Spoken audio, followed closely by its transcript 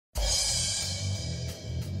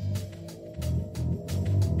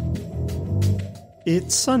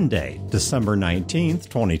It's Sunday, December 19th,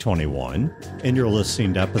 2021, and you're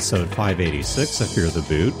listening to episode 586 of Fear the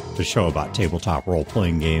Boot, the show about tabletop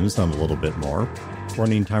role-playing games and a little bit more.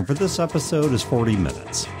 Running time for this episode is 40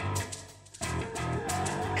 minutes.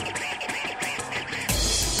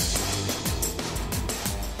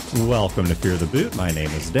 Welcome to Fear the Boot. My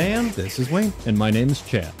name is Dan. This is Wayne. And my name is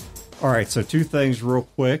Chad. All right, so two things real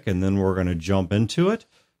quick, and then we're going to jump into it.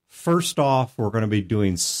 First off, we're going to be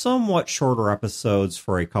doing somewhat shorter episodes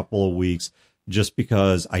for a couple of weeks just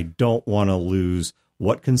because I don't want to lose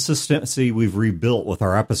what consistency we've rebuilt with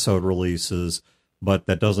our episode releases, but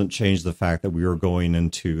that doesn't change the fact that we are going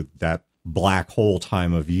into that black hole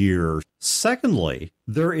time of year. Secondly,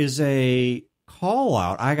 there is a call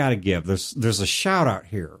out I got to give. There's a shout out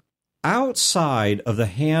here. Outside of the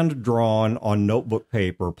hand-drawn on notebook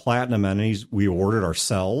paper platinum entities we ordered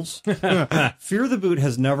ourselves, Fear the Boot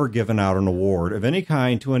has never given out an award of any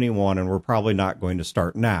kind to anyone, and we're probably not going to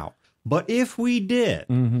start now. But if we did,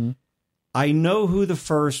 I know who the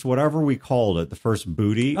first, whatever we called it, the first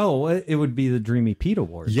booty. Oh, it would be the Dreamy Pete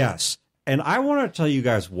Award. Yes. And I want to tell you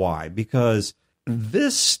guys why, because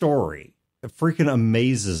this story freaking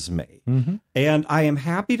amazes me. And I am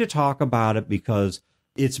happy to talk about it because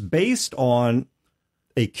it's based on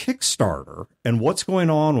a Kickstarter and what's going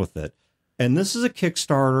on with it. And this is a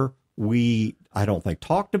Kickstarter I don't think,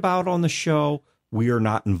 talked about on the show. We are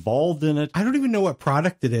not involved in it. I don't even know what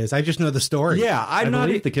product it is. I just know the story. Yeah, I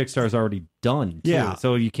believe the Kickstarter's already done, too. Yeah.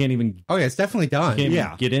 So you can't even... Oh, yeah, it's definitely done.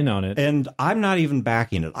 Get in on it. And I'm not even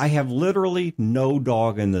backing it. I have literally no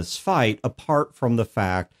dog in this fight, apart from the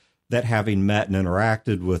fact that having met and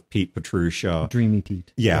interacted with Pete Petrusha. Dreamy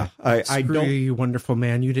Pete. Yeah. I Screw don't... you, wonderful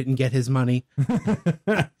man. You didn't get his money.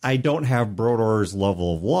 I don't have Brodor's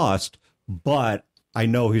level of lust, but I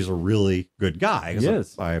know he's a really good guy.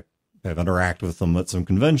 Yes. I have interacted with him at some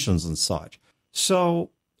conventions and such.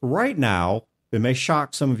 So right now, it may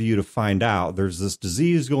shock some of you to find out there's this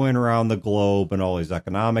disease going around the globe and all these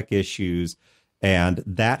economic issues, and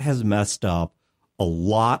that has messed up a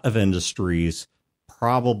lot of industries.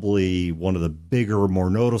 Probably one of the bigger, more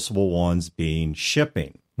noticeable ones being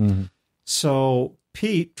shipping. So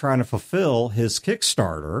Pete, trying to fulfill his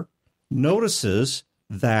Kickstarter, notices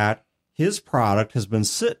that his product has been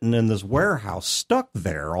sitting in this warehouse, stuck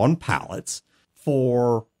there on pallets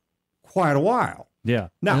for quite a while. Yeah.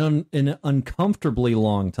 Now, in an uncomfortably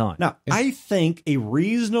long time. Now, I think a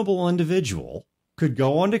reasonable individual could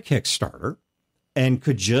go onto Kickstarter and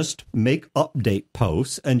could just make update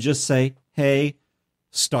posts and just say, hey,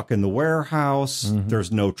 stuck in the warehouse.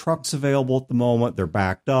 There's no trucks available at the moment. They're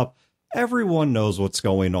backed up. Everyone knows what's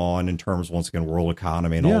going on in terms, once again, world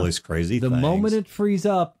economy and all these crazy things. The moment it frees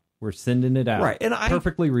up, we're sending it out. Right. And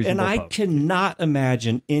perfectly reasonable. And I cannot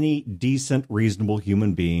imagine any decent, reasonable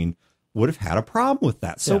human being would have had a problem with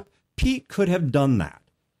that. So Pete could have done that,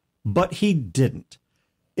 but he didn't.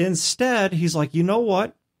 Instead, he's like, you know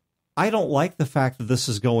what? I don't like the fact that this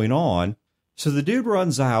is going on. So the dude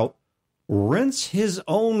runs out, rents his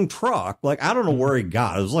own truck. Like, I don't know where he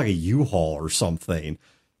got it. It was like a U-Haul or something.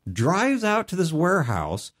 Drives out to this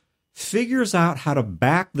warehouse, figures out how to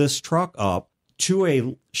back this truck up to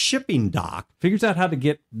a shipping dock. Figures out how to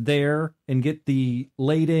get there and get the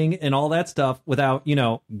lading and all that stuff without,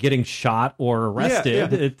 getting shot or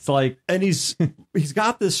arrested. Yeah. It's like... And he's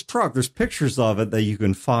got this truck. There's pictures of it that you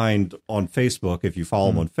can find on Facebook, if you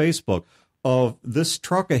follow him on Facebook, of this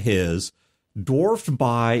truck of his, dwarfed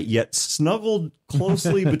by, yet snuggled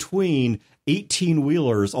closely between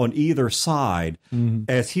 18-wheelers on either side,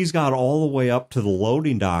 as he's got all the way up to the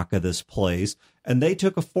loading dock of this place. And they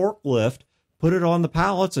took a forklift, put it on the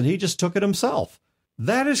pallets, and he just took it himself.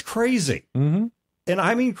 That is crazy. And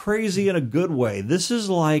I mean crazy in a good way. This is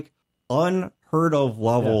like unheard of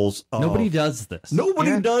levels of... Nobody does this.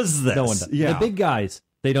 Nobody does this. No one does. Yeah. The big guys,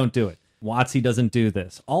 they don't do it. WotC doesn't do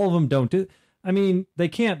this. All of them don't do it. I mean, they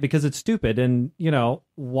can't because it's stupid. And,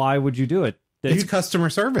 why would you do it? It's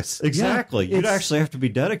customer service. Exactly. You'd actually have to be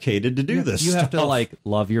dedicated to do this. You have to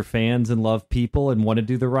love your fans and love people and want to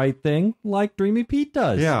do the right thing like Dreamy Pete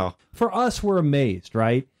does. Yeah. For us, we're amazed,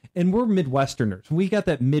 right? And we're Midwesterners. We got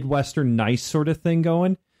that Midwestern nice sort of thing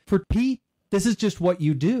going. For Pete, this is just what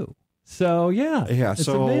you do. So, it's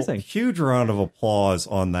amazing. Huge round of applause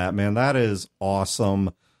on that, man. That is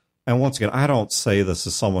awesome. And once again, I don't say this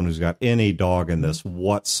as someone who's got any dog in this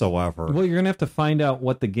whatsoever. Well, you're going to have to find out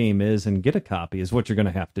what the game is and get a copy is what you're going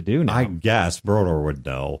to have to do now. I guess Brodor would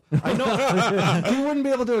know. I know. He wouldn't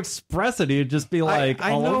be able to express it. He'd just be like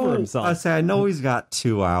all over himself. I know he's got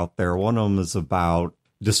two out there. One of them is about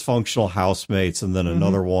dysfunctional housemates, and then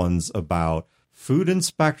another one's about food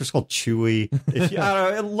inspector. It's called Chewy. If you,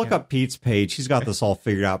 I don't know, look up Pete's page. He's got this all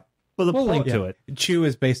figured out. But the We'll point, link to it. Chew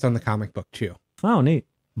is based on the comic book Chew. Oh, neat.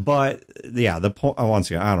 But yeah, the point. Once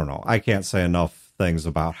again, I don't know. I can't say enough things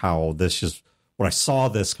about how this just. When I saw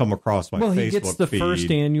this come across my Facebook he gets the feed, first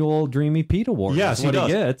annual Dreamy Pete Award. Yes, That's what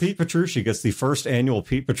he does. gets. Pete Petrusha gets the first annual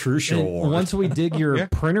Pete Petrusha And Award. once we dig your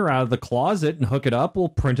printer out of the closet and hook it up, we'll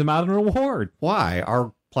print him out an award. Why?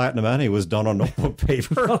 Our Platinum Ennie was done on notebook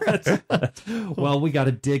paper. Well, we got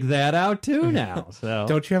to dig that out too now. So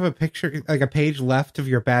Don't you have a picture, like a page left of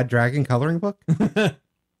your Bad Dragon coloring book?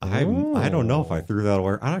 I don't know if I threw that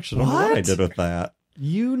away. I actually don't know what I What? did with that.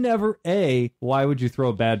 you never, why would you throw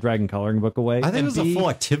a Bad Dragon coloring book away? I think And it was a B, full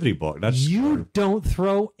activity book. That's you don't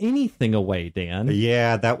throw anything away, Dan.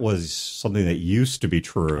 Yeah, that was something that used to be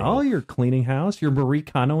true. Oh, you're cleaning house? You're Marie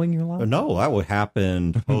Konoing your life? No, that would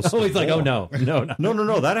happen post. Oh, he's like, oh, no.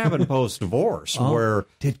 No. That happened post divorce. Oh, Where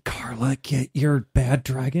did Carla get your Bad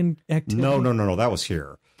Dragon activity? no, that was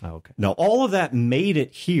here. Oh, okay. Now all of that made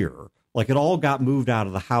it here. Like it all got moved out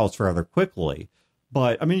of the house rather quickly.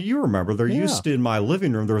 But I mean, you remember there used to, in my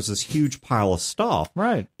living room, there was this huge pile of stuff.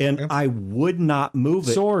 Right. And I would not move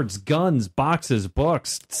it. Swords, guns, boxes,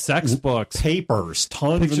 books, sex books, Papers,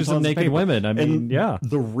 tons pictures and tons of naked paper. women. I mean, And yeah.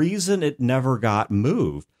 The reason it never got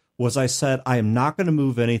moved was I said, I am not going to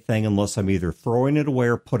move anything unless I'm either throwing it away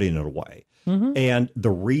or putting it away. Mm-hmm. And the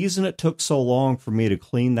reason it took so long for me to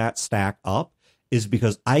clean that stack up is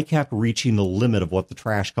because I kept reaching the limit of what the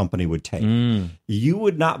trash company would take. You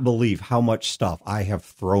would not believe how much stuff I have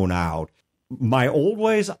thrown out. My old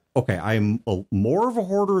ways, okay, I'm more of a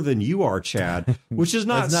hoarder than you are, Chad, which is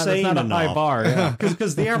not saying that's not enough. a high bar. Yeah.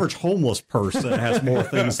 Because the average homeless person has more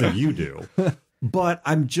things than you do. But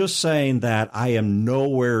I'm just saying that I am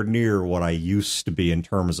nowhere near what I used to be in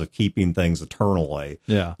terms of keeping things eternally.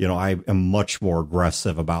 Yeah. You know, I am much more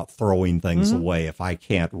aggressive about throwing things away if I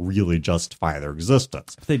can't really justify their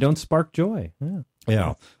existence. If they don't spark joy. Yeah.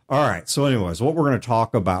 Yeah. All right. So anyways, what we're going to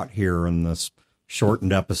talk about here in this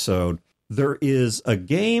shortened episode, there is a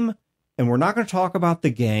game, and we're not going to talk about the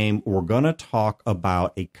game. We're going to talk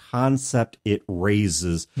about a concept it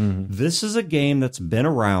raises. This is a game that's been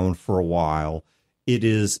around for a while. It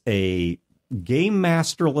is a game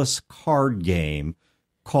masterless card game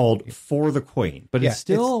called For the Queen. But it's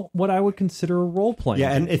still what I would consider a role-playing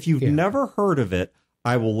Yeah, game. and if you've never heard of it,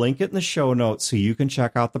 I will link it in the show notes so you can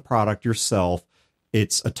check out the product yourself.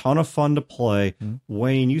 It's a ton of fun to play.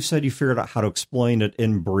 Wayne, you said you figured out how to explain it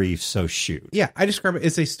in brief, so shoot. Yeah, I describe it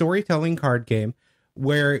as a storytelling card game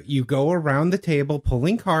where you go around the table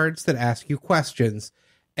pulling cards that ask you questions,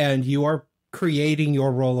 and you are creating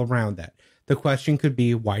your role around that. The question could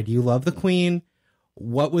be, why do you love the queen?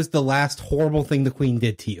 What was the last horrible thing the queen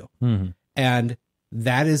did to you? And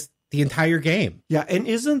that is the entire game. Yeah, and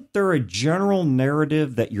isn't there a general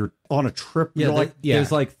narrative that you're on a trip? Yeah, You're like,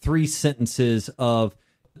 there's like 3 sentences of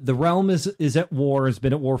the realm is at war, has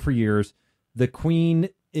been at war for years. The queen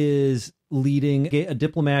is leading a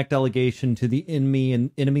diplomatic delegation to the enemy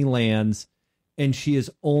and enemy lands, and she is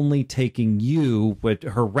only taking you with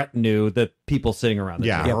her retinue, the people sitting around the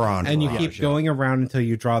table. And you keep going around until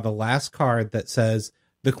you draw the last card that says,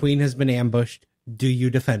 the queen has been ambushed. Do you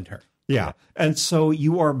defend her? Yeah. And so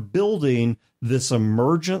you are building this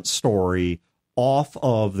emergent story off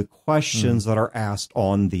of the questions that are asked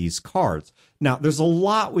on these cards. Now, there's a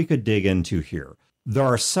lot we could dig into here. There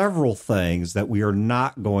are several things that we are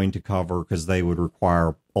not going to cover because they would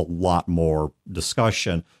require a lot more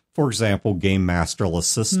discussion. For example, game masterless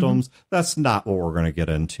systems. That's not what we're going to get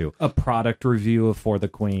into. A product review of For the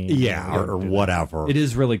Queen. Yeah, or whatever. It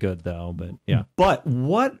is really good, though, but yeah. But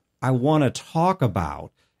what I want to talk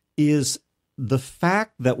about is the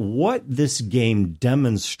fact that what this game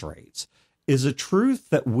demonstrates is a truth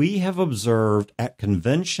that we have observed at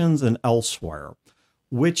conventions and elsewhere,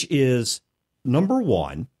 which is, number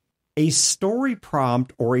one, a story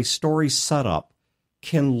prompt or a story setup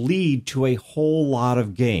can lead to a whole lot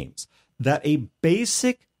of games. That a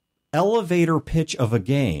basic elevator pitch of a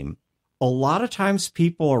game, a lot of times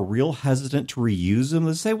people are real hesitant to reuse them.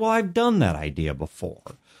 They say, well, I've done that idea before.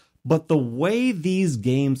 But the way these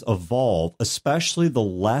games evolve, especially the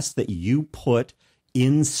less that you put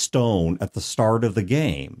in stone at the start of the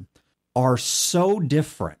game, are so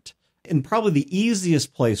different. And probably the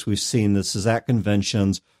easiest place we've seen this is at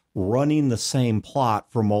conventions, running the same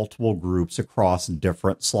plot for multiple groups across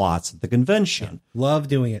different slots at the convention. Love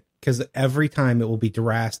doing it because every time it will be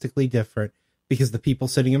drastically different because the people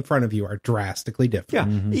sitting in front of you are drastically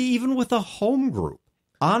different. Yeah, even with a home group.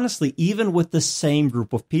 Honestly, even with the same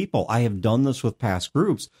group of people, I have done this with past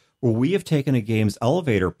groups where we have taken a game's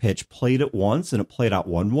elevator pitch, played it once, and it played out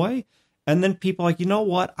one way. And then people are like, you know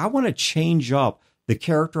what? I want to change up the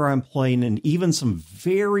character I'm playing and even some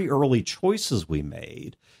very early choices we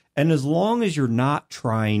made. And as long as you're not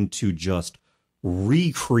trying to just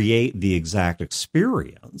recreate the exact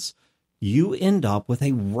experience, you end up with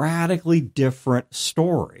a radically different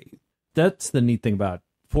story. That's the neat thing about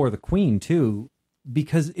For the Queen, too,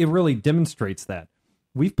 because it really demonstrates that.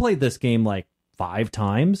 We've played this game like 5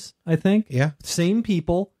 times, I think. Yeah. Same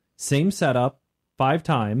people, same setup, 5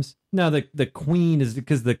 times. Now, the Queen is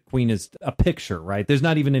because the Queen is a picture, right? There's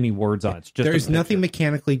not even any words on it. It's just There's nothing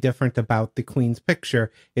mechanically different about the Queen's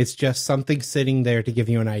picture. It's just something sitting there to give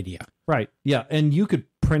you an idea. Right. Yeah. And you could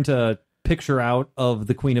print a picture out of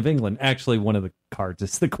the Queen of England. Actually, one of the cards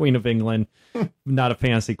is the Queen of England, not a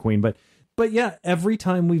fantasy queen. But yeah, every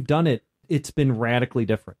time we've done it, it's been radically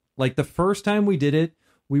different. Like the first time we did it,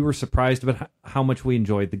 we were surprised about how much we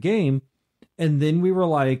enjoyed the game. And then we were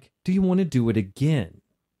like, do you want to do it again?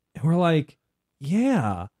 And we're like,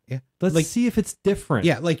 yeah. Let's see if it's different.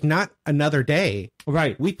 Yeah, like not another day.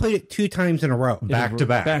 Right. We played it 2 times in a row. Back to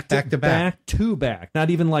back. Back to back. Not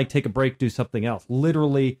even like take a break, do something else.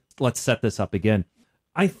 Literally, let's set this up again.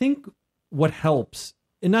 I think what helps,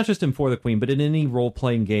 and not just in For the Queen, but in any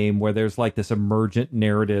role-playing game where there's like this emergent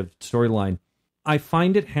narrative storyline, I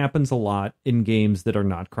find it happens a lot in games that are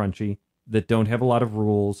not crunchy, that don't have a lot of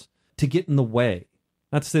rules, to get in the way.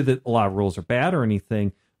 Not to say that a lot of rules are bad or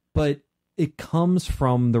anything, but it comes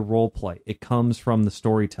from the role play. It comes from the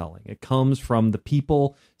storytelling. It comes from the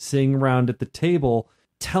people sitting around at the table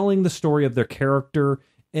telling the story of their character,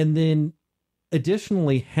 and then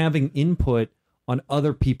additionally having input on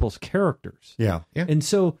other people's characters. Yeah. And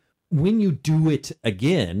so when you do it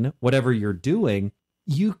again, whatever you're doing,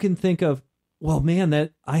 you can think of, well, man,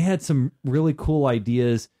 that I had some really cool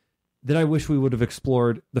ideas that I wish we would have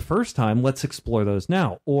explored the first time. Let's explore those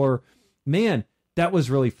now. Or, man, that was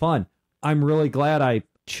really fun. I'm really glad I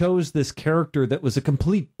chose this character that was a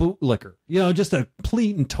complete bootlicker. Just a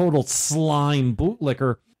complete and total slime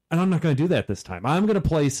bootlicker. And I'm not going to do that this time. I'm going to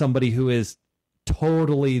play somebody who is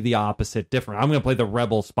totally the opposite, different. I'm going to play the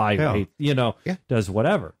rebel spy who, does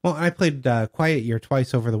whatever. Well, I played Quiet Year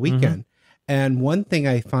twice over the weekend. And one thing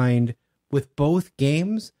I find with both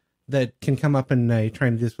games that can come up in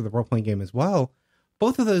trying to do this with a role-playing game as well,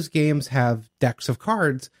 both of those games have decks of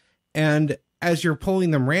cards, and as you're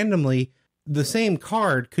pulling them randomly, the same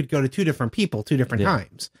card could go to 2 different people 2 different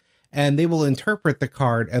times, and they will interpret the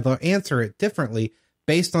card and they'll answer it differently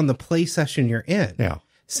based on the play session you're in. Yeah.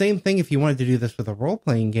 Same thing if you wanted to do this with a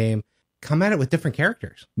role-playing game, come at it with different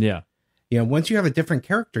characters. Yeah. Once you have a different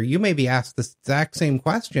character, you may be asked the exact same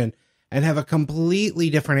question and have a completely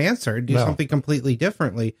different answer, do something completely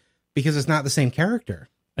differently because it's not the same character.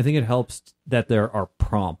 I think it helps that there are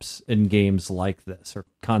prompts in games like this or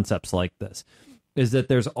concepts like this, is that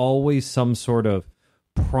there's always some sort of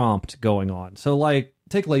prompt going on. So like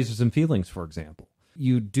take Lasers and Feelings, for example.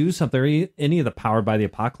 You do something, any of the Powered by the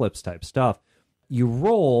Apocalypse type stuff, you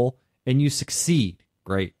roll and you succeed.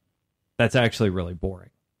 Great. That's actually really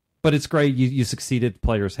boring. But it's great. You succeeded, the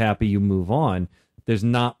player's happy, you move on. There's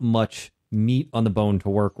not much meat on the bone to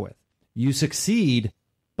work with. You succeed,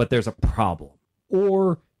 but there's a problem.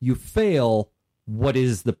 Or you fail, what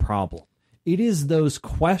is the problem? It is those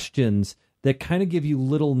questions that kind of give you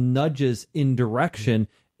little nudges in direction.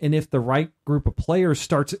 And if the right group of players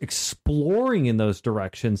starts exploring in those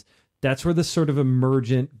directions, that's where this sort of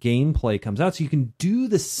emergent gameplay comes out. So you can do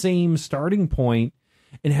the same starting point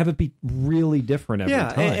and have it be really different every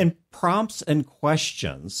time. And prompts and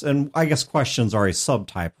questions. And I guess questions are a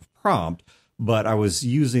subtype of prompt, but I was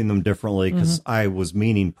using them differently because I was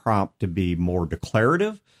meaning prompt to be more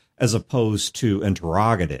declarative as opposed to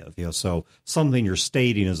interrogative. So something you're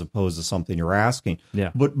stating as opposed to something you're asking.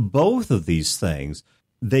 Yeah. But both of these things,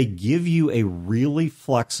 they give you a really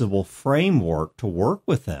flexible framework to work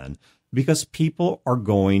within because people are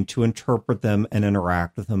going to interpret them and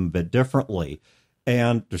interact with them a bit differently.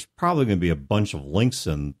 And there's probably going to be a bunch of links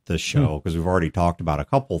in this show because we've already talked about a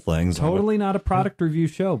couple things. Totally not a product review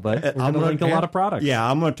show, but we're going to link a lot of products. Yeah,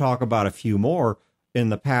 I'm going to talk about a few more. In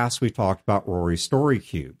the past, we talked about Rory story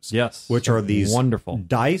cubes. Yes. Which are these wonderful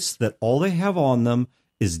dice that all they have on them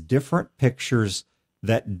is different pictures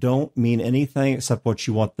that don't mean anything except what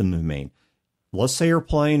you want them to mean. Let's say you're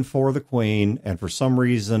playing For the Queen, and for some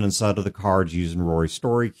reason, instead of the cards using Rory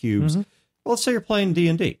story cubes, let's say you're playing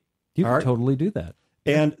D&D. You can totally do that.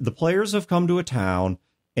 And the players have come to a town,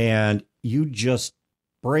 and you just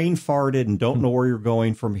brain farted and don't know where you're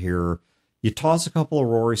going from here. You toss a couple of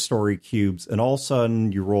Rory story cubes, and all of a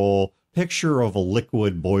sudden you roll a picture of a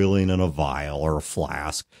liquid boiling in a vial or a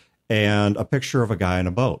flask, and a picture of a guy in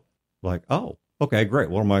a boat. Like, oh, okay, great.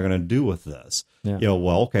 What am I going to do with this? Yeah.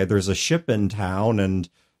 Well, okay, there's a ship in town, and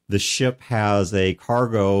the ship has a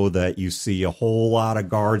cargo that you see a whole lot of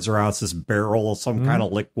guards around. It's this barrel of some kind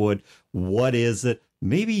of liquid. What is it?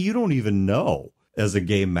 Maybe you don't even know as a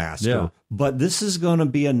game master, but this is going to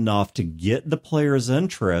be enough to get the player's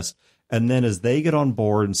interest. And then as they get on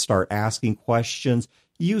board and start asking questions,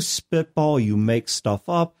 you spitball, you make stuff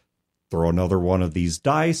up, throw another one of these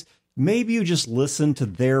dice. Maybe you just listen to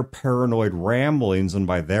their paranoid ramblings, and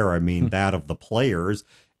by there I mean that of the players,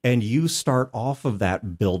 and you start off of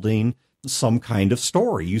that building some kind of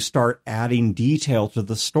story. You start adding detail to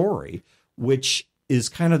the story, which is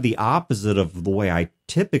kind of the opposite of the way I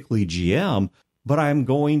typically GM, but I'm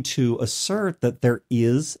going to assert that there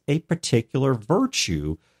is a particular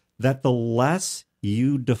virtue that the less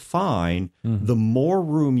you define, the more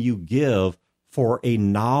room you give for a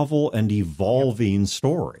novel and evolving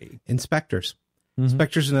story. Inspectors.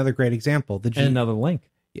 Inspectors is another great example. And another link.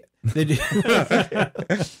 The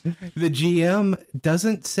GM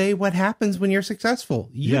doesn't say what happens when you're successful.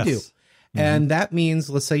 You do. And that means,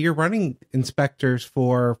 let's say you're running inspectors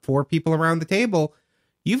for 4 people around the table.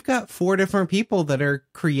 You've got 4 different people that are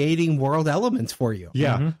creating world elements for you.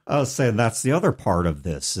 Yeah. I was saying that's the other part of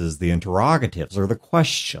this is the interrogatives or the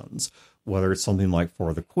questions, whether it's something like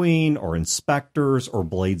For the Queen or Inspectors or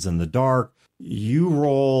Blades in the Dark. You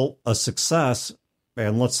roll a success,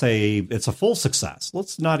 and let's say it's a full success.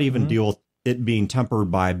 Let's not even deal with it being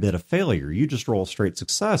tempered by a bit of failure. You just roll a straight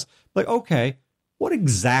success. Like, okay, what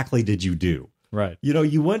exactly did you do? Right.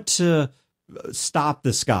 You went to stop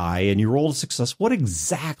this guy and you rolled a success. What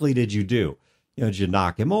exactly did you do? Did you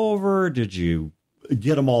knock him over? Did you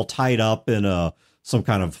get him all tied up in some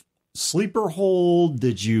kind of sleeper hold?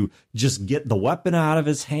 Did you just get the weapon out of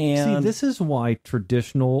his hand? See, this is why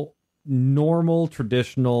normal,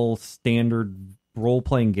 traditional, standard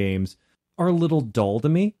role-playing games are a little dull to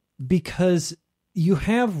me, because you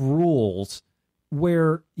have rules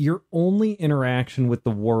where your only interaction with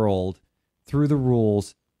the world through the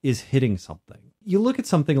rules is hitting something. You look at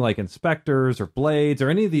something like Inspectors or Blades or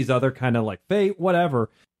any of these other kind of like Fate, whatever.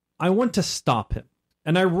 I want to stop him,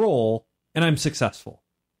 and I roll, and I'm successful.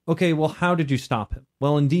 Okay, well, how did you stop him?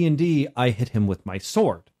 Well, in D&D, I hit him with my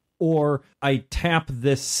sword, or I tap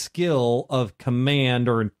this skill of command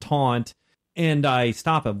or taunt, and I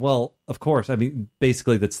stop him. Well, of course, I mean,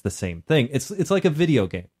 basically that's the same thing. It's like a video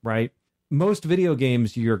game, right? Most video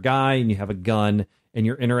games, you're a guy and you have a gun, and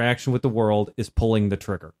your interaction with the world is pulling the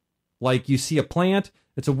trigger. Like, you see a plant,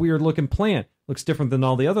 it's a weird looking plant. Looks different than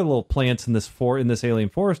all the other little plants in this alien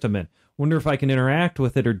forest I'm in. Wonder if I can interact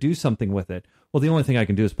with it or do something with it. Well, the only thing I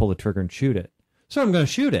can do is pull the trigger and shoot it. So I'm going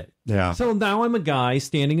to shoot it. Yeah. So now I'm a guy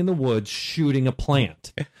standing in the woods shooting a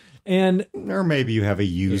plant. And or maybe you have a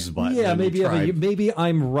use button. Yeah, maybe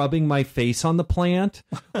I'm rubbing my face on the plant,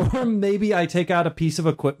 or maybe I take out a piece of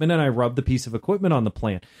equipment and I rub the piece of equipment on the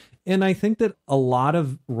plant. And I think that a lot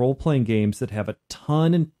of role-playing games that have a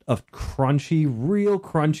ton of real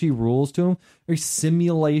crunchy rules to them, very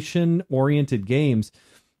simulation-oriented games,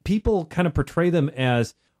 people kind of portray them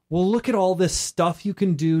as, well, look at all this stuff you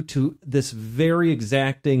can do to this very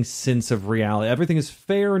exacting sense of reality. Everything is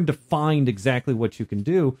fair and defined exactly what you can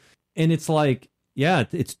do. And it's like, yeah,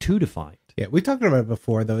 it's too defined. Yeah, we talked about it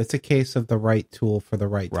before, though. It's a case of the right tool for the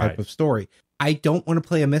right type of story. I don't want to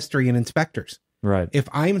play a mystery in Inspectors. Right. If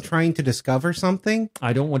I'm trying to discover something,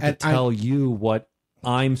 I don't want to tell you what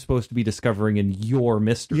I'm supposed to be discovering in your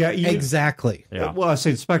mystery. Yeah, exactly. Yeah. Well, I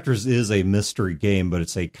say Inspectors is a mystery game, but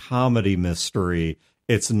it's a comedy mystery.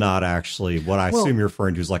 It's not actually what I assume you're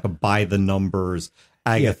referring to is like a by the numbers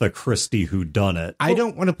Agatha Christie whodunit. I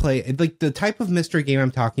don't want to play like the type of mystery game I'm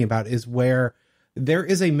talking about is where there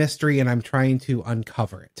is a mystery and I'm trying to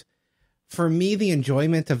uncover it. For me, the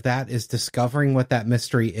enjoyment of that is discovering what that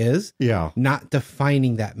mystery is, not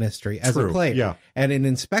defining that mystery as a player. Yeah. And in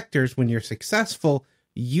Inspectors, when you're successful,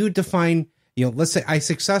 you define, let's say I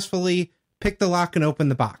successfully pick the lock and open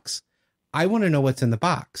the box. I want to know what's in the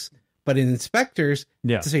box. But in Inspectors,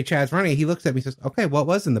 to say Chad's running, he looks at me and says, okay, what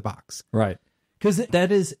was in the box? Right. Because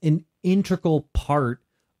that is an integral part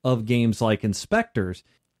of games like Inspectors.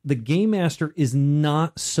 The game master is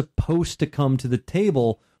not supposed to come to the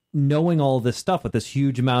table knowing all this stuff with this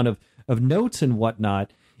huge amount of notes and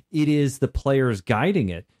whatnot. It is the players guiding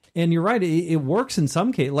it. And you're right, it works in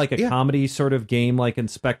some case, like a comedy sort of game like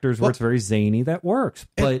Inspectors where it's very zany, that works.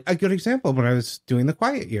 But a good example, when I was doing The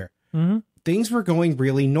Quiet Year, things were going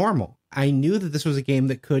really normal. I knew that this was a game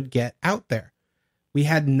that could get out there. We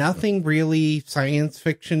had nothing really science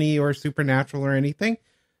fiction-y or supernatural or anything.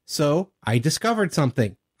 So I discovered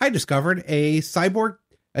something. I discovered a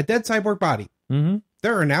dead cyborg body.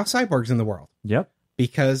 there are now cyborgs in the world. Yep.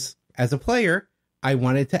 Because as a player, I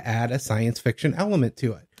wanted to add a science fiction element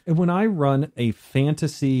to it. And when I run a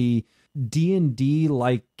fantasy D&D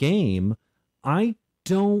like game, I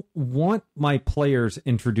don't want my players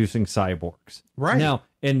introducing cyborgs. Right. Now,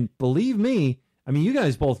 and believe me, I mean, you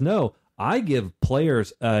guys both know, I give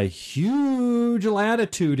players a huge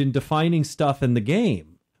latitude in defining stuff in the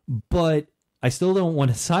game, but I still don't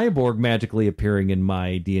want a cyborg magically appearing in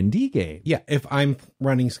my D&D game. Yeah, if I'm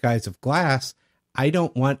running Skies of Glass, I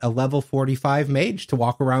don't want a level 45 mage to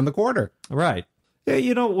walk around the corner. Right. Yeah,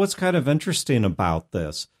 you know, what's kind of interesting about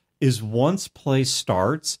this is once play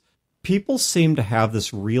starts, people seem to have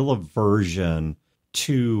this real aversion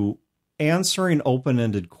to answering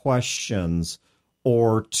open-ended questions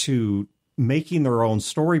or to making their own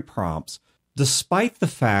story prompts, despite the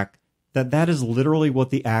fact that that is literally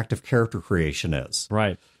what the act of character creation is.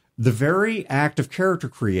 Right. The very act of character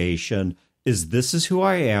creation is, this is who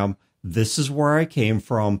I am, this is where I came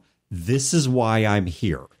from, this is why I'm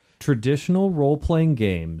here. Traditional role-playing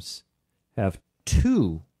games have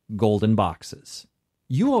 2 golden boxes.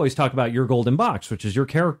 You always talk about your golden box, which is your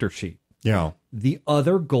character sheet. Yeah. The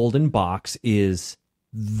other golden box is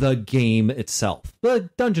the game itself. The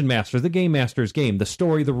Dungeon Master, the Game Master's game, the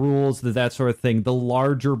story, the rules, that sort of thing. The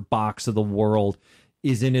larger box of the world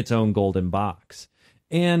is in its own golden box.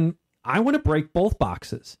 And I want to break both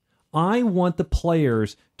boxes. I want the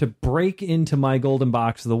players to break into my golden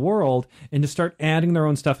box of the world and to start adding their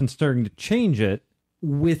own stuff and starting to change it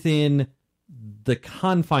within the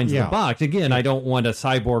confines of the box. Again, I don't want a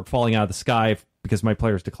cyborg falling out of the sky because my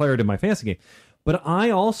players declared in my fantasy game. But I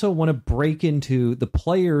also want to break into the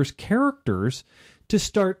players' characters to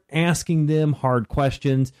start asking them hard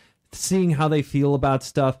questions, seeing how they feel about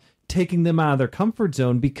stuff, taking them out of their comfort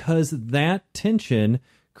zone, because that tension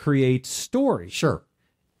creates story. Sure.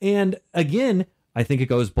 And again, I think it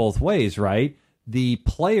goes both ways, right? The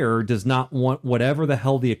player does not want whatever the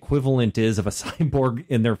hell the equivalent is of a cyborg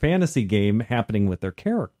in their fantasy game happening with their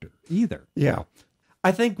character either. Yeah.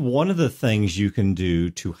 I think one of the things you can do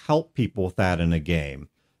to help people with that in a game,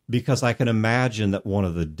 because I can imagine that one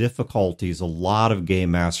of the difficulties a lot of game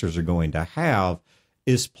masters are going to have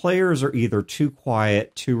is players are either too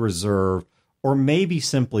quiet, too reserved, or maybe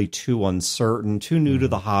simply too uncertain, too new to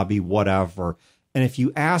the hobby, whatever. And if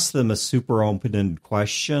you ask them a super open-ended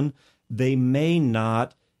question, they may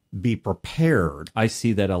not be prepared. I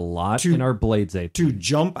see that a lot in our Blades Ape. To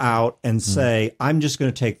jump out and say, I'm just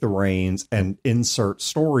going to take the reins and insert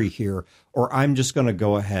story here, or I'm just going to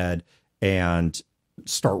go ahead and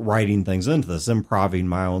start writing things into this, improvising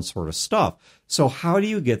my own sort of stuff. So how do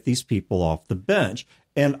you get these people off the bench?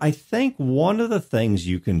 And I think one of the things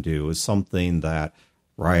you can do is something that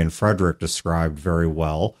Ryan Frederick described very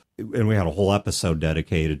well, and we had a whole episode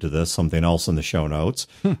dedicated to this, something else in the show notes,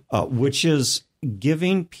 which is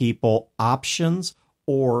giving people options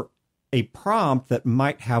or a prompt that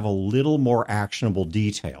might have a little more actionable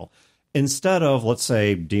detail. Instead of, let's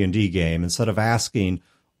say, D&D game, instead of asking,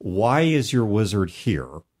 why is your wizard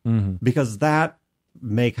here? Because that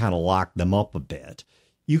may kind of lock them up a bit.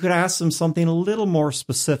 You could ask them something a little more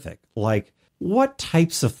specific, like, what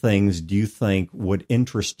types of things do you think would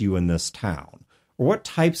interest you in this town? Or what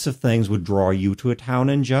types of things would draw you to a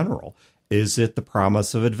town in general? Is it the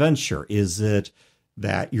promise of adventure? Is it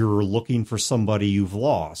that you're looking for somebody you've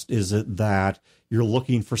lost? Is it that you're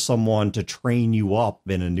looking for someone to train you up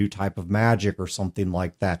in a new type of magic or something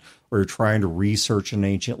like that? Or you're trying to research an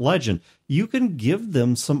ancient legend? You can give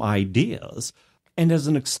them some ideas. And as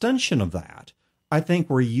an extension of that, I think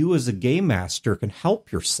where you as a game master can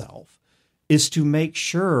help yourself is to make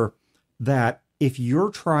sure that if you're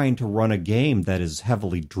trying to run a game that is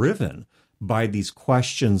heavily driven by these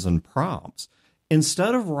questions and prompts,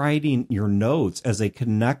 instead of writing your notes as a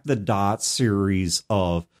connect the dots series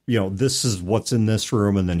of, you know, this is what's in this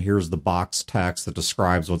room, and then here's the box text that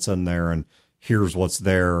describes what's in there, and here's what's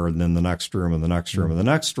there, and then the next room, and the next room, and the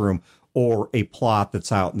next room, or a plot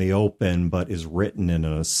that's out in the open but is written in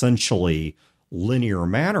an essentially linear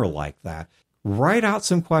manner like that. Write out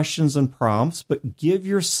some questions and prompts, but give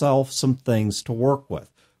yourself some things to work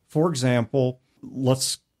with. For example,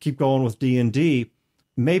 let's keep going with D&D.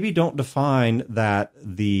 Maybe don't define that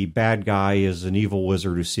the bad guy is an evil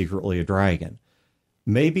wizard who's secretly a dragon.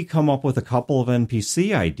 Maybe come up with a couple of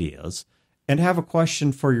NPC ideas and have a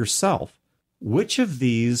question for yourself. Which of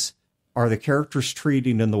these are the characters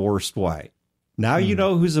treating in the worst way? Now you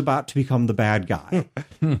know who's about to become the bad guy.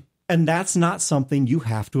 And that's not something you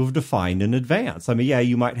have to have defined in advance. I mean, yeah,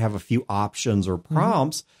 you might have a few options or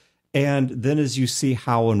prompts, and then as you see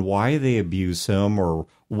how and why they abuse him or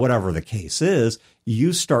whatever the case is,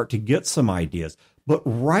 you start to get some ideas. But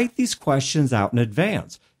write these questions out in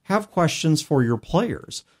advance. Have questions for your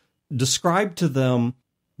players. Describe to them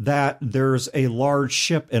that there's a large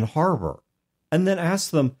ship in harbor, and then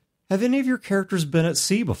ask them, have any of your characters been at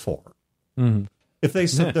sea before? Mm-hmm. If they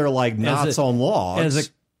sit there like knots on logs. As a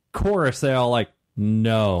chorus, they all like,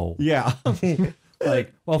 no. Yeah.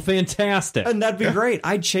 Like, well, fantastic. And that'd be great.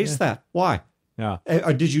 I'd chase that. Why? Yeah.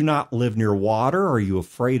 Did you not live near water? Are you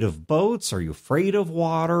afraid of boats? Are you afraid of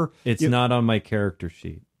water? It's not on my character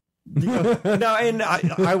sheet. No, and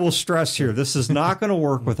I will stress here, this is not going to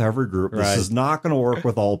work with every group. This is not going to work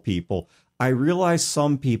with all people. I realize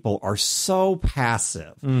some people are so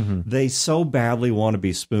passive. Mm-hmm. They so badly want to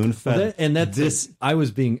be spoon-fed. I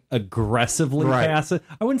was being aggressively passive.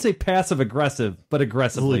 I wouldn't say passive-aggressive, but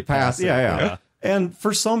aggressively passive. Yeah. And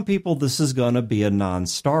for some people, this is going to be a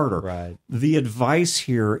non-starter. Right. The advice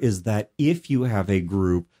here is that if you have a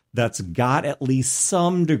group that's got at least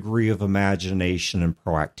some degree of imagination and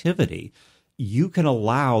proactivity, you can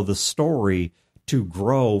allow the story to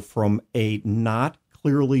grow from a not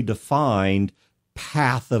clearly defined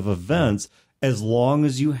path of events, as long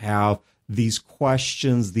as you have these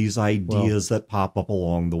questions, these ideas that pop up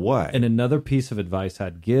along the way. And another piece of advice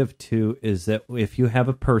I'd give too is that if you have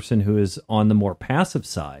a person who is on the more passive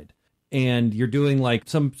side and you're doing like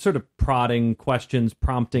some sort of prompting questions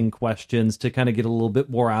to kind of get a little bit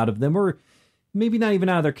more out of them, or maybe not even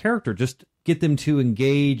out of their character, just get them to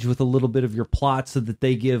engage with a little bit of your plot so that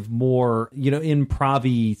they give more,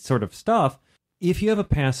 improv-y sort of stuff. If you have a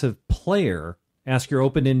passive player, ask your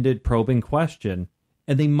open-ended probing question,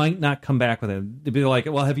 and they might not come back with it. They'd be like,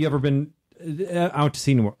 well, have you ever been out to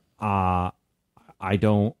sea anymore? I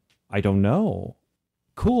don't know.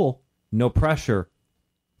 Cool. No pressure.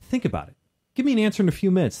 Think about it. Give me an answer in a few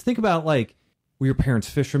minutes. Think about, like, were your parents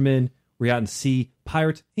fishermen? Were you out in sea?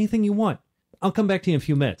 Pirates? Anything you want. I'll come back to you in a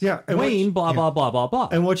few minutes. Yeah. Wayne, blah, blah, blah, blah, blah.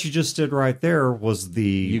 And what you just did right there was I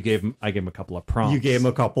gave him a couple of prompts. You gave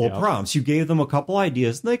them a couple of prompts. You gave them a couple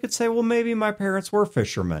ideas. And they could say, well, maybe my parents were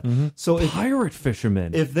fishermen. Mm-hmm. So pirate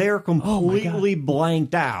fishermen. If they're completely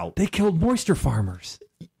blanked out. They killed moisture farmers.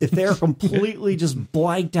 If they're completely just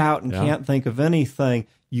blanked out and can't think of anything,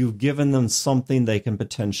 you've given them something they can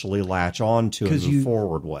potentially latch on to and move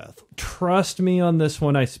forward with. Trust me on this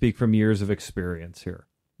one. I speak from years of experience here.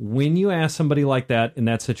 When you ask somebody like that in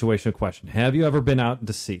that situation a question, have you ever been out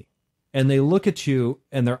to sea? And they look at you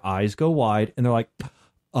and their eyes go wide and they're like,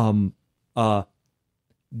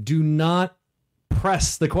 do not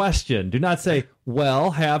press the question. Do not say, well,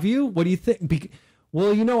 have you? What do you think?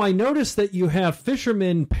 Well, I noticed that you have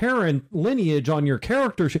fisherman parent lineage on your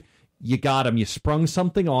character. You got them. You sprung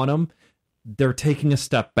something on them. They're taking a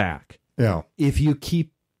step back. Yeah. If you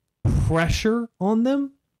keep pressure on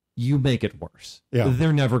them, you make it worse. Yeah.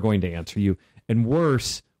 They're never going to answer you. And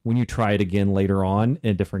worse, when you try it again later on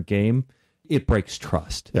in a different game, it breaks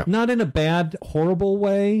trust. Yeah. Not in a bad, horrible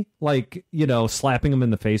way, like, slapping them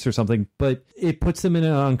in the face or something, but it puts them in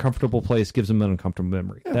an uncomfortable place, gives them an uncomfortable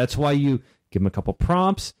memory. Yeah. That's why you give them a couple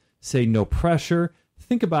prompts, say no pressure,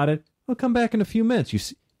 think about it. I'll come back in a few minutes.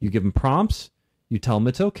 You give them prompts, you tell them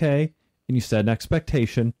it's okay, and you set an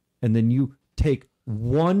expectation, and then you take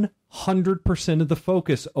 100% of the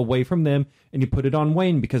focus away from them and you put it on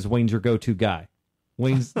Wayne, because Wayne's your go-to guy.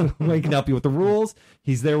 Wayne can help you with the rules.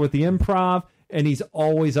 He's there with the improv, and he's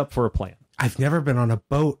always up for a plan. I've never been on a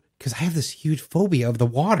boat because I have this huge phobia of the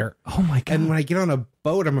water. Oh my God. And when I get on a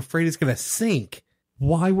boat, I'm afraid it's going to sink.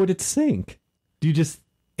 Why would it sink?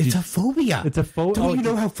 It's a phobia. It's a phobia. Don't you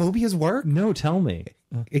know how phobias work? No, tell me.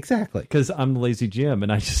 Exactly. Because I'm the lazy Jim,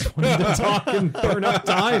 and I just wanted to talk and burn up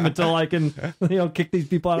time until I can, kick these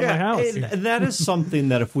people out of my house. And that is something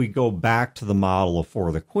that if we go back to the model of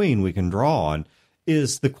For the Queen, we can draw on,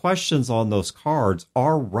 is the questions on those cards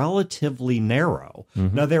are relatively narrow.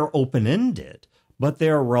 Mm-hmm. Now, they're open-ended, but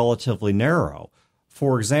they're relatively narrow.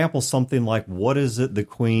 For example, something like, what is it the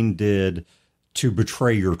Queen did to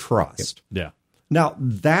betray your trust? Yeah. Now,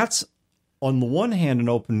 that's, on the one hand, an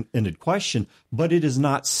open-ended question, but it is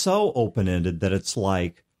not so open-ended that it's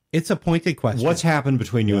like... It's a pointed question. What's happened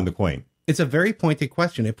between you and the Queen? It's a very pointed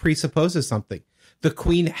question. It presupposes something. The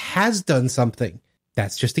Queen has done something.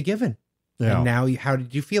 That's just a given. Yeah. And now, how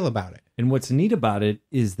did you feel about it? And what's neat about it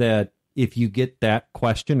is that if you get that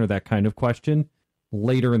question or that kind of question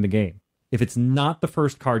later in the game, if it's not the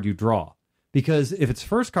first card you draw, because if it's the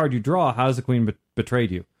first card you draw, how has the Queen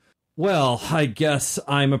betrayed you? Well, I guess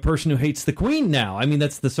I'm a person who hates the Queen now. I mean,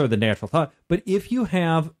 that's the sort of the natural thought. But if you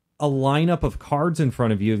have a lineup of cards in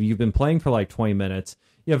front of you, you've been playing for like 20 minutes,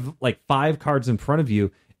 you have like 5 cards in front of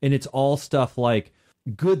you, and it's all stuff like,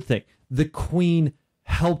 good thing, the Queen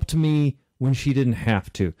helped me when she didn't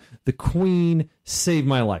have to. The queen saved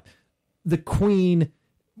my life. The queen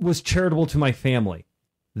was charitable to my family.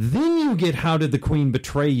 Then you get, how did the queen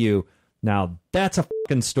betray you? Now, that's a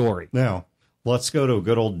fucking story. Now, let's go to a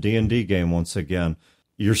good old D&D game once again.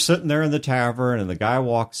 You're sitting there in the tavern, and the guy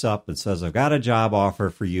walks up and says, I've got a job offer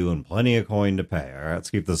for you and plenty of coin to pay. All right, let's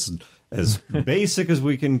keep this as basic as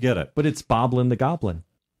we can get it. But it's Boblin the Goblin.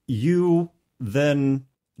 You then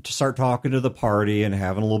start talking to the party and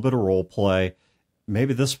having a little bit of role play.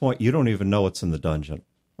 Maybe at this point, you don't even know what's in the dungeon.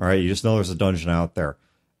 All right, you just know there's a dungeon out there.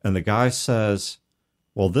 And the guy says,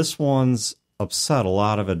 well, this one's upset a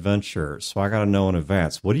lot of adventurers, so I got to know in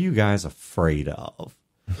advance. What are you guys afraid of?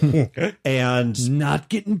 And not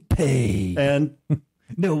getting paid. And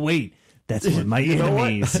no, wait, that's what my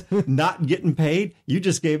enemies. Not getting paid? You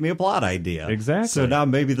just gave me a plot idea. Exactly. So now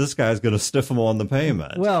maybe this guy's going to stiff him on the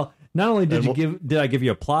payment. Well, not only did I give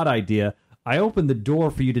you a plot idea, I opened the door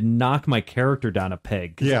for you to knock my character down a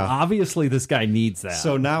peg. Yeah. Obviously, this guy needs that.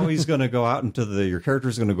 So now he's going to go out into your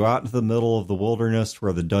character's going to go out into the middle of the wilderness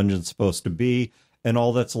where the dungeon's supposed to be, and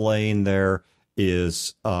all that's laying there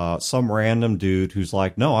is some random dude who's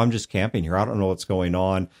like, no, I'm just camping here. I don't know what's going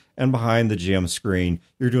on. And behind the GM screen,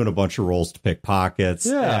 you're doing a bunch of rolls to pick pockets.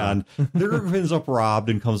 Yeah. And the group ends up robbed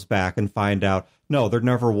and comes back and find out, no, there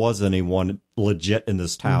never was anyone legit in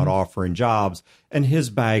this town offering jobs. And his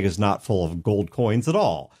bag is not full of gold coins at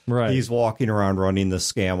all. Right. He's walking around running this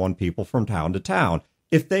scam on people from town to town.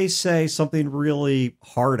 If they say something really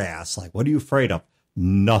hard ass, like, what are you afraid of?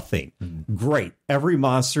 Nothing. Great. Every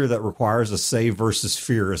monster that requires a save versus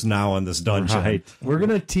fear is now in this dungeon. Right. We're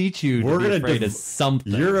going to teach you to be afraid of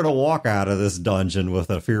something. You're going to walk out of this dungeon with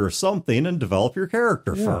a fear of something and develop your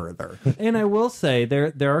character further. And I will say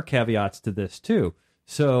there are caveats to this too.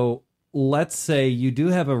 So let's say you do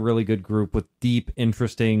have a really good group with deep,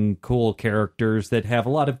 interesting, cool characters that have a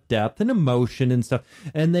lot of depth and emotion and stuff,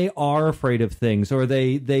 and they are afraid of things, or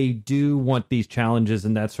they do want these challenges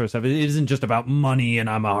and that sort of stuff. It isn't just about money and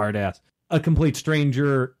I'm a hard ass. A complete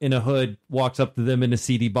stranger in a hood walks up to them in a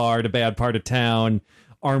seedy bar at a bad part of town,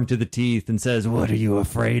 armed to the teeth, and says, what are you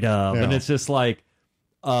afraid of? Yeah. And it's just like,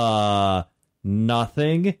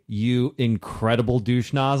 nothing, you incredible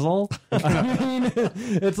douche nozzle. I mean,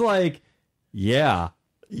 it's like, yeah,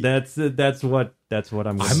 that's what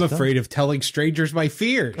I'm afraid of telling strangers my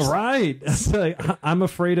fears. Right. It's like, I'm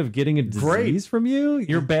afraid of getting a disease from you,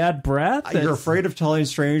 your bad breath. You're afraid of telling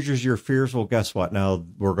strangers your fears. Well, guess what? Now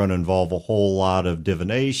we're going to involve a whole lot of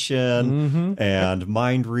divination and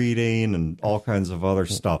mind reading and all kinds of other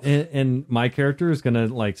stuff. And my character is going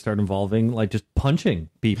to like start involving like just punching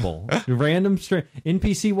people. Random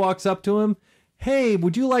NPC walks up to him. Hey,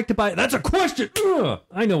 would you like to buy? That's a question. Ugh,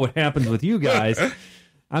 I know what happens with you guys.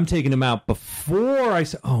 I'm taking him out before I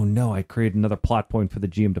say, oh no, I created another plot point for the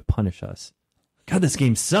GM to punish us. God, this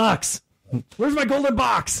game sucks. Where's my golden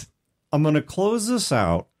box? I'm going to close this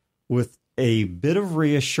out with a bit of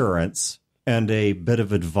reassurance and a bit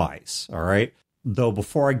of advice. All right. Though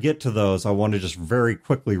before I get to those, I want to just very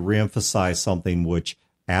quickly reemphasize something which,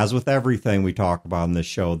 as with everything we talk about in this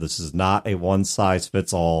show, this is not a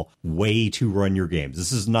one-size-fits-all way to run your games.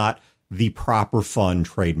 This is not the proper fun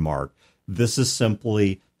trademark. This is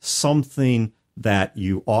simply something that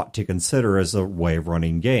you ought to consider as a way of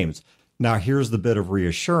running games. Now, here's the bit of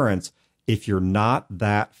reassurance. If you're not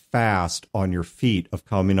that fast on your feet of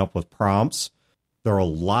coming up with prompts, there are a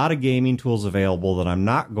lot of gaming tools available that I'm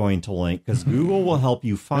not going to link because Google will help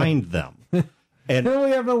you find them. And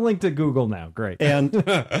we have a link to Google now. Great. And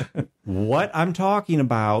what I'm talking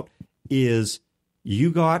about is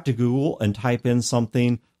you go out to Google and type in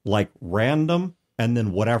something like random and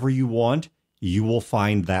then whatever you want, you will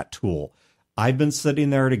find that tool. I've been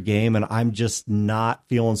sitting there at a game and I'm just not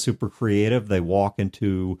feeling super creative. They walk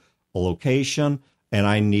into a location and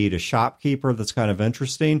I need a shopkeeper that's kind of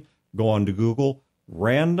interesting. Go on to Google,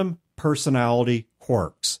 random personality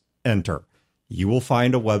quirks, enter. You will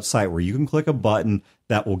find a website where you can click a button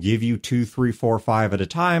that will give you 2, 3, 4, 5 at a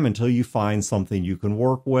time until you find something you can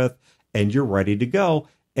work with and you're ready to go.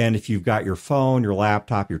 And if you've got your phone, your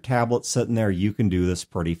laptop, your tablet sitting there, you can do this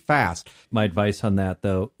pretty fast. My advice on that,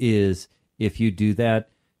 though, is if you do that,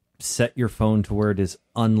 set your phone to where it is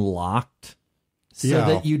unlocked so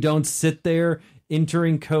that you don't sit there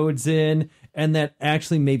entering codes in and that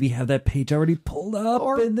actually maybe have that page already pulled up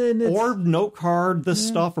Or note card this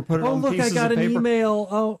stuff or put it on pieces of paper. Oh, look, I got an email.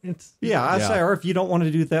 Oh, it's... I say, or if you don't want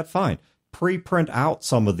to do that, fine. Pre-print out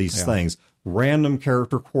some of these things. Random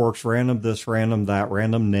character quirks, random this, random that,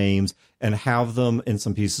 random names, and have them in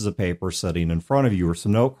some pieces of paper sitting in front of you or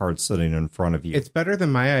some note cards sitting in front of you. It's better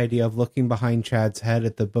than my idea of looking behind Chad's head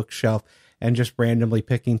at the bookshelf and just randomly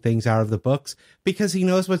picking things out of the books because he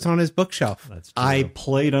knows what's on his bookshelf. That's true. I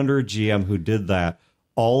played under a GM who did that.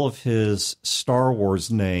 All of his Star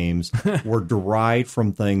Wars names were derived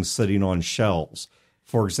from things sitting on shelves.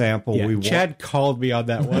 For example, Chad called me on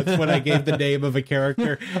that once when I gave the name of a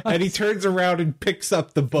character, and he turns around and picks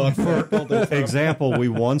up the book. For example, we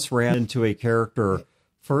once ran into a character,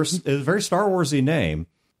 first, a very Star Warsy name,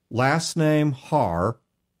 last name Har,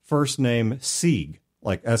 first name Sieg,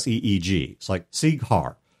 like S-E-E-G. It's like Sieg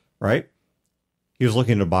Har, right? He was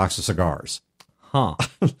looking at a box of cigars. Huh.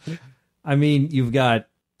 I mean, you've got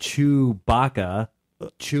Chewbacca,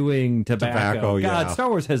 chewing tobacco. God, yeah. Star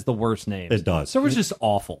Wars has the worst names. It does. Star Wars is just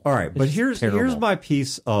awful. All right, but here's my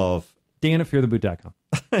piece of... Dan at feartheboot.com.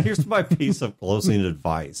 Here's my piece of closing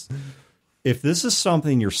advice. If this is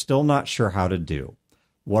something you're still not sure how to do,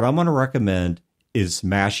 what I'm going to recommend is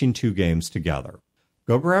mashing two games together.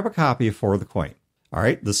 Go grab a copy of For the Queen. All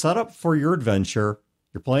right, the setup for your adventure,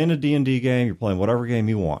 you're playing a D&D game, you're playing whatever game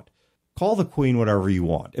you want. Call the Queen whatever you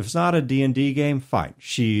want. If it's not a D&D game, fine.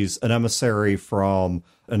 She's an emissary from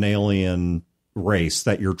an alien race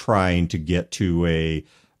that you're trying to get to a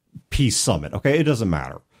peace summit. Okay, it doesn't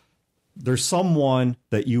matter. There's someone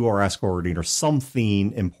that you are escorting or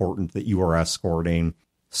something important that you are escorting.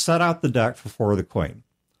 Set out the deck for the Queen,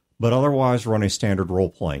 but otherwise run a standard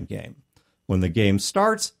role-playing game. When the game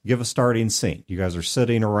starts, give a starting scene. You guys are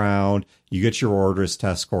sitting around. You get your orders to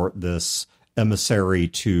escort this emissary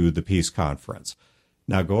to the peace conference.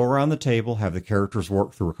 Now go around the table, have the characters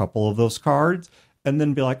work through a couple of those cards, and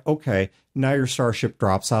then be like, okay, now your starship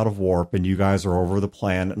drops out of warp and you guys are over the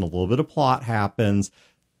planet and a little bit of plot happens.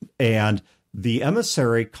 And the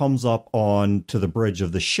emissary comes up on to the bridge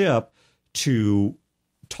of the ship to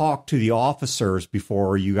talk to the officers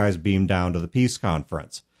before you guys beam down to the peace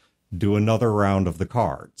conference. Do another round of the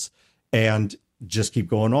cards and just keep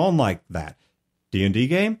going on like that. D&D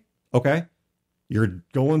game? Okay. You're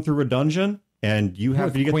going through a dungeon and you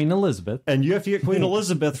have to get Queen Elizabeth. And you have to get Queen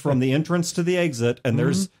Elizabeth from the entrance to the exit. And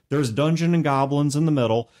there's dungeon and goblins in the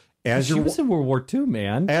middle. She was in World War II,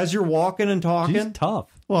 man. As you're walking and talking. She's tough.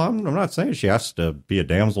 Well, I'm not saying she has to be a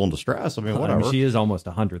damsel in distress. I mean, whatever. She is almost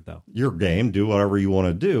 100, though. Your game, do whatever you want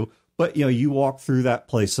to do. But, you walk through that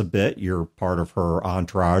place a bit. You're part of her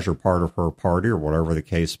entourage or part of her party or whatever the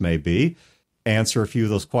case may be. Answer a few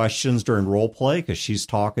of those questions during role play because she's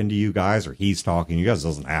talking to you guys or he's talking to you guys. It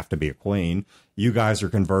doesn't have to be a queen. You guys are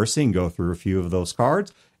conversing, go through a few of those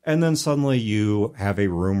cards. And then suddenly you have a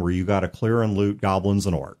room where you got to clear and loot goblins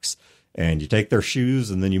and orcs. And you take their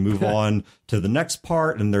shoes and then you move on to the next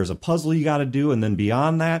part. And there's a puzzle you got to do. And then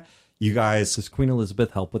beyond that, you guys... Does Queen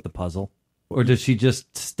Elizabeth help with the puzzle? Or does she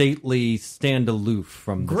just stately stand aloof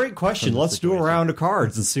from the Great question. Let's do a round of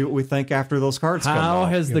cards and see what we think after those cards come out. How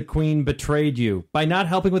has the Queen betrayed you? By not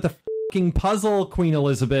helping with the fucking puzzle, Queen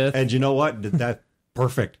Elizabeth. And you know what? That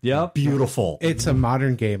perfect. Yep. Beautiful. It's a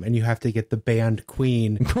modern game, and you have to get the band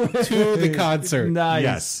Queen to the concert.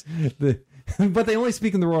 Nice. Yes. But they only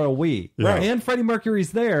speak in the royal we. Right. And Freddie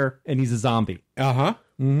Mercury's there, and he's a zombie. Uh-huh.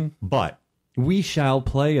 Mm-hmm. But we shall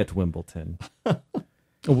play at Wimbledon.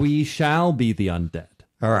 We shall be the undead.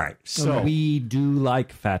 All right. So we do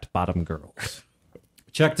like fat bottom girls.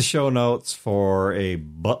 Check the show notes for a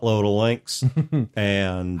buttload of links.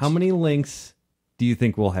 And how many links do you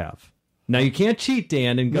think we'll have? Now you can't cheat,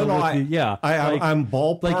 Dan, and go I'm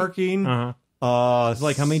ballparking.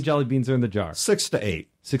 Like how many jelly beans are in the jar? 6 to 8.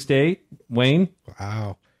 6 to 8? Wayne?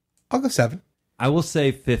 Wow. I'll go 7. I will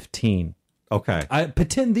say 15. Okay.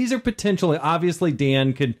 These are potentially, obviously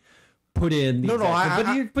Dan could put in you're not.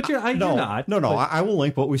 I will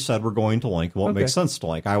link what we said we're going to link and what makes sense to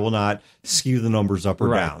link. I will not skew the numbers up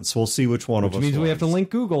or down. So we'll see which one of us means wins. We have to link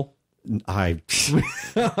Google. I'm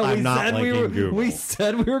not linking Google. We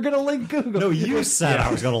said we were going to link Google. No, you said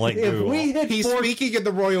I was going to link Google. He's speaking in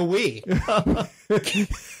the royal we.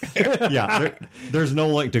 There's no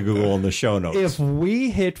link to Google in the show notes. If we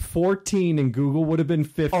hit 14 and Google would have been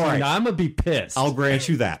 15, I'm going to be pissed. I'll grant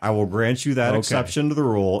you that. I will grant you that exception to the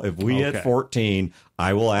rule. If we hit 14,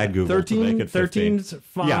 I will add Google 13, to make it 15. 13's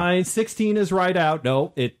fine. Yeah. 16 is right out.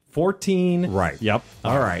 No, 14. Right. Yep.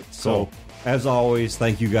 All right. So, as always,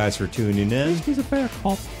 thank you guys for tuning in. He's a fair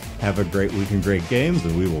call. Have a great week and great games,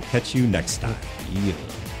 and we will catch you next time. Yeah.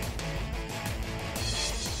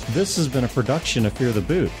 This has been a production of Fear the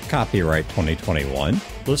Boot, copyright 2021.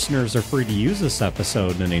 Listeners are free to use this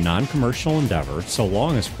episode in a non-commercial endeavor, so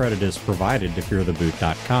long as credit is provided to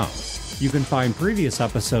feartheboot.com. You can find previous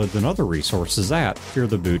episodes and other resources at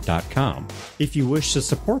feartheboot.com. If you wish to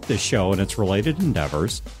support this show and its related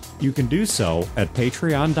endeavors, you can do so at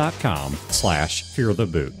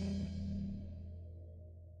patreon.com/feartheboot.